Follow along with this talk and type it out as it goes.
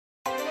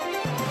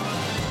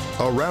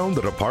around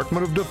the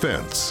Department of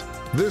Defense.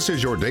 This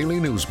is your daily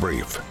news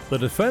brief. The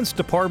Defense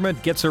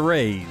Department gets a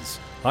raise.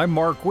 I'm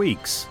Mark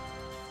Weeks.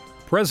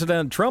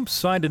 President Trump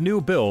signed a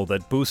new bill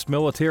that boosts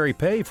military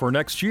pay for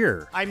next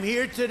year. I'm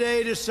here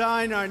today to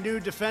sign our new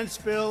defense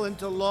bill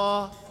into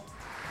law.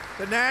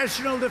 The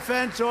National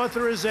Defense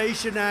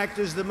Authorization Act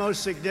is the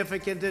most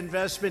significant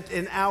investment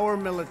in our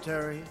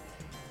military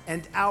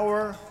and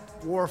our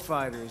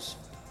warfighters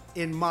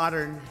in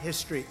modern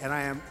history, and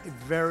I am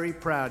very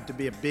proud to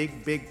be a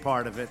big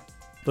part of it.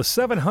 The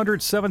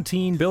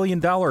 $717 billion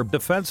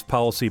defense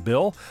policy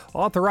bill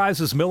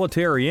authorizes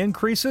military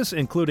increases,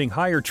 including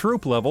higher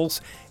troop levels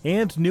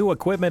and new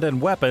equipment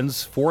and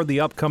weapons for the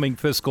upcoming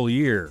fiscal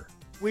year.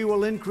 We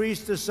will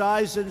increase the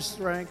size and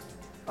strength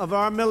of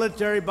our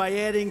military by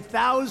adding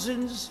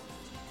thousands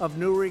of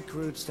new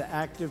recruits to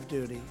active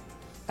duty.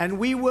 And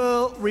we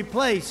will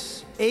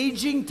replace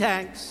aging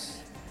tanks,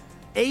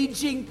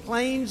 aging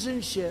planes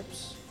and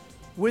ships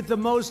with the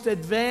most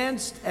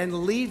advanced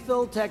and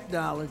lethal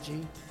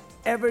technology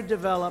ever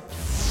developed.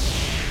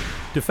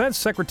 Defense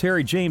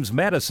Secretary James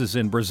Mattis is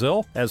in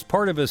Brazil as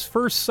part of his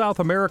first South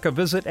America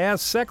visit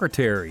as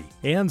secretary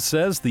and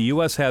says the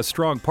U.S. has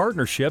strong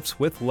partnerships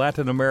with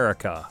Latin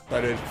America.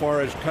 But as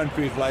far as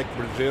countries like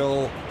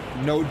Brazil,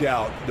 no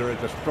doubt there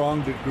is a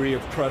strong degree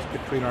of trust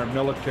between our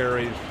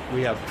militaries.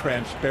 We have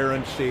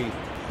transparency.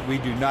 We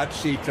do not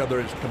see each other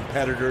as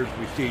competitors.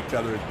 We see each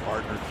other as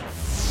partners.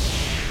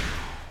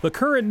 The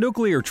current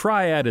nuclear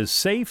triad is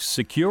safe,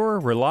 secure,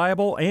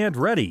 reliable, and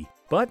ready,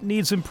 but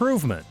needs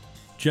improvement.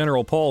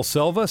 General Paul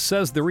Selva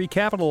says the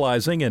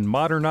recapitalizing and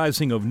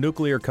modernizing of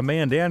nuclear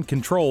command and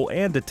control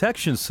and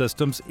detection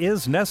systems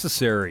is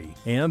necessary,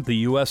 and the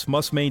U.S.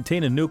 must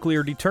maintain a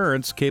nuclear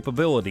deterrence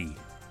capability.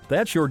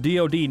 That's your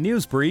DoD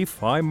News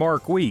Brief. I'm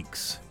Mark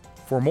Weeks.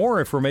 For more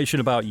information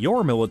about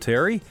your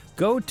military,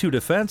 go to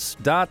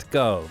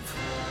defense.gov.